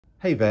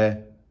Hey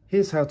there,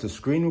 here's how to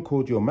screen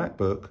record your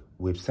MacBook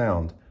with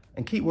sound,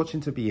 and keep watching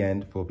to the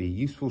end for the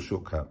useful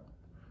shortcut.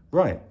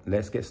 Right,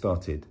 let's get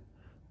started.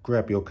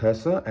 Grab your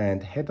cursor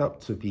and head up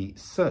to the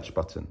search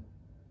button.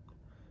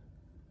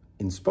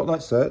 In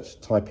Spotlight Search,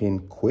 type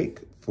in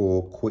Quick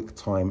for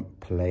QuickTime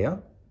Player.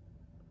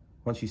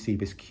 Once you see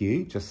this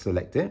cue, just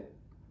select it.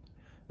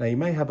 Now you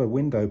may have a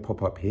window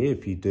pop up here.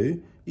 If you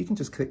do, you can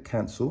just click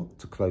Cancel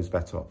to close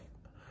that off.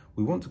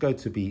 We want to go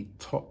to the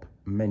top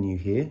menu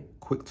here,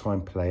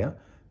 QuickTime Player,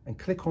 and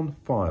click on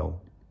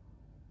File.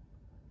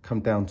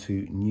 Come down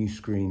to New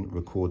Screen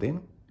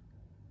Recording.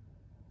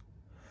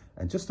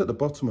 And just at the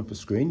bottom of the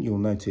screen, you'll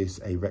notice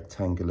a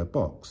rectangular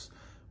box.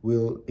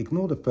 We'll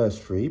ignore the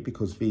first three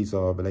because these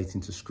are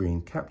relating to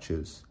screen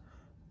captures.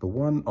 The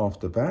one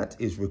after that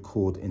is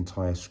Record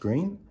Entire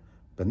Screen.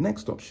 The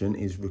next option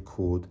is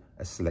Record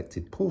a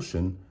Selected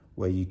Portion,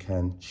 where you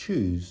can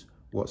choose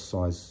what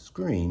size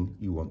screen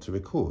you want to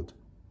record.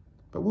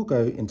 But we'll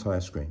go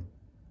Entire Screen.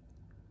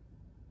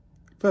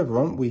 Further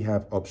on, we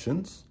have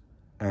options,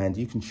 and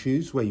you can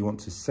choose where you want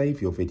to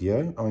save your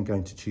video. I'm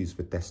going to choose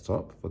the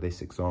desktop for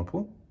this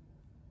example.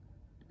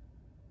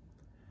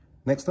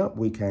 Next up,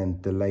 we can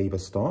delay the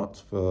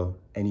start for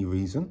any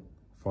reason,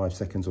 5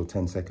 seconds or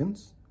 10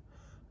 seconds.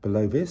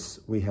 Below this,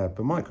 we have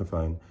the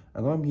microphone,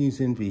 and I'm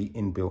using the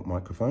inbuilt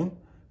microphone.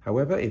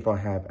 However, if I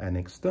have an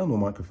external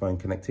microphone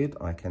connected,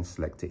 I can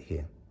select it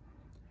here.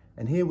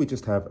 And here we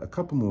just have a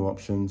couple more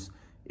options.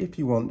 If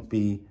you want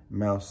the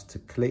mouse to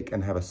click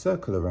and have a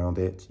circle around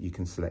it, you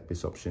can select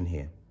this option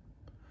here.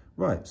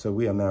 Right, so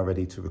we are now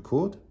ready to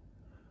record.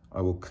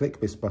 I will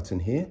click this button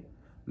here.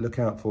 Look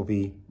out for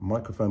the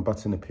microphone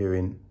button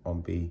appearing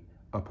on the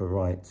upper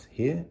right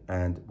here,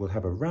 and we'll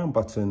have a round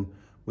button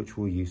which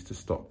we'll use to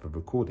stop the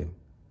recording.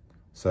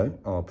 So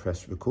I'll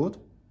press record.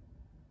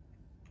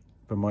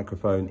 The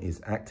microphone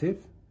is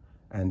active,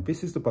 and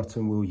this is the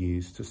button we'll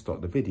use to stop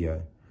the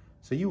video.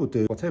 So you will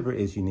do whatever it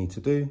is you need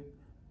to do.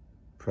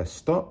 Press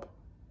stop.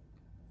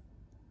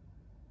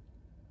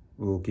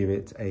 We'll give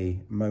it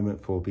a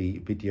moment for the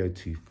video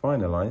to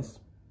finalize.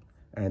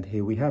 And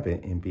here we have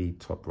it in the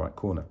top right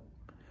corner.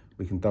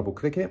 We can double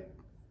click it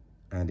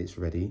and it's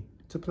ready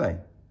to play.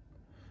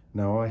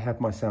 Now I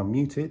have my sound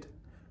muted,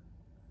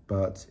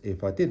 but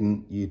if I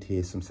didn't, you'd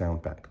hear some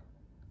sound back.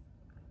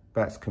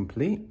 That's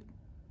complete.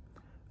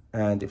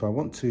 And if I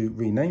want to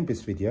rename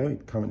this video,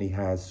 it currently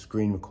has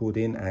screen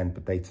recording and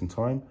the date and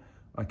time.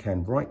 I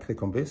can right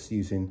click on this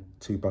using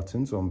two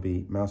buttons on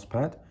the mouse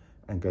pad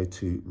and go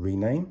to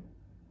rename.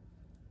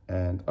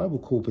 And I will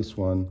call this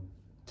one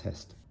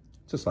test,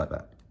 just like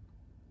that.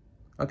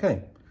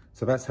 Okay,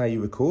 so that's how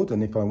you record.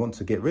 And if I want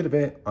to get rid of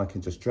it, I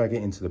can just drag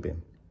it into the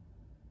bin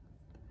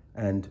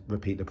and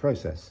repeat the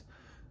process.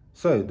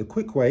 So the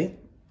quick way,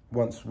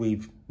 once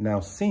we've now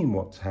seen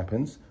what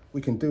happens,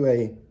 we can do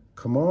a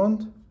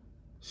Command,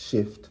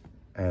 Shift,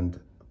 and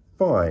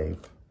 5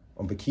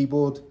 on the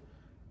keyboard.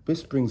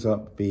 This brings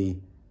up the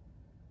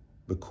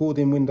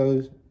recording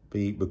window,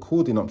 the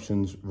recording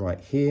options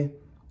right here,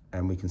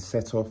 and we can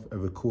set off a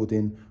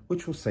recording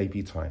which will save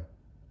you time.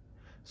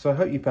 So I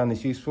hope you found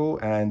this useful,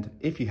 and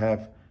if you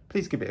have,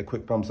 please give it a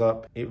quick thumbs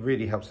up. It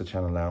really helps the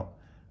channel out.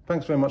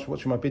 Thanks very much for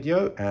watching my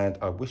video, and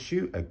I wish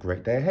you a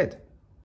great day ahead.